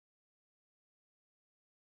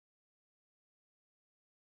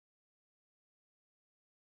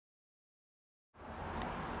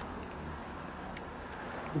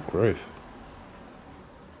Good grief.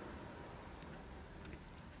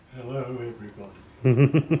 Hello,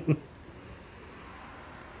 everybody.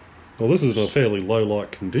 Well, this is in a fairly low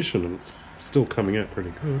light condition and it's still coming out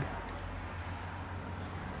pretty good.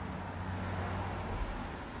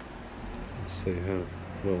 Let's see how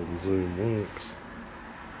well the zoom works.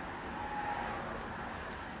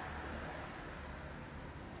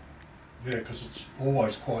 Yeah, because it's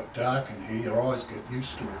always quite dark in here. Your eyes get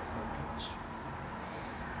used to it.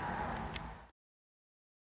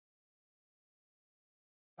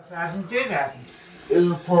 $1,000,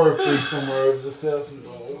 It'll probably be somewhere over the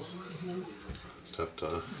 $1,000. Just have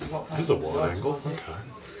to. Here's a wide angle. Okay.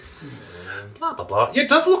 Blah blah blah. Yeah, it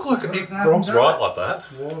does look like it. Rob's right like that.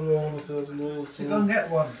 $1,000. You go and get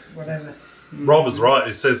one, whatever. Rob is right.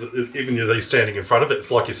 It says that even though you're standing in front of it,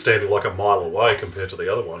 it's like you're standing like a mile away compared to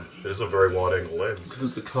the other one. It is a very wide angle lens. Because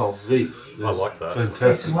it's a Carl Zeiss. I like that. Fantastic.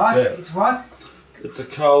 It's what? depth. It's what? It's a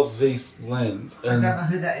Carl Zeiss lens. I don't And know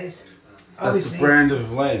who that is. that's the brand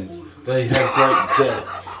of lens. They have great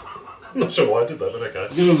depth. I'm not sure why I did that, but okay.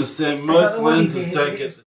 You understand, most lenses don't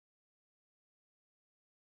get...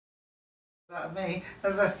 Like me.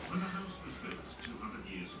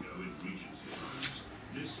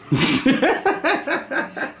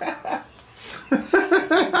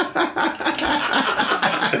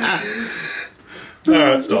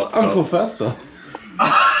 Alright, stop. Uncle Fester.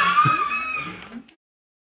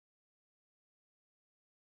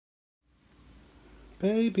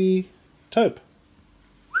 Baby. Taupe.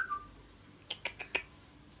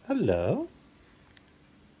 Hello.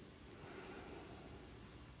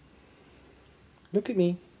 Look at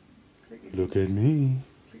me. Look at me.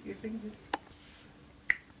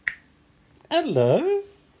 Hello.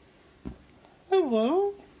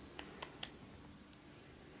 Hello.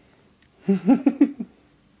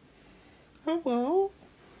 Hello.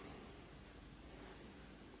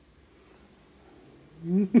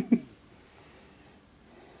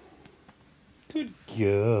 Good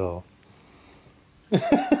girl.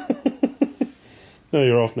 No,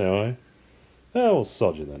 you're off now, eh? Oh, well,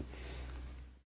 sod you then.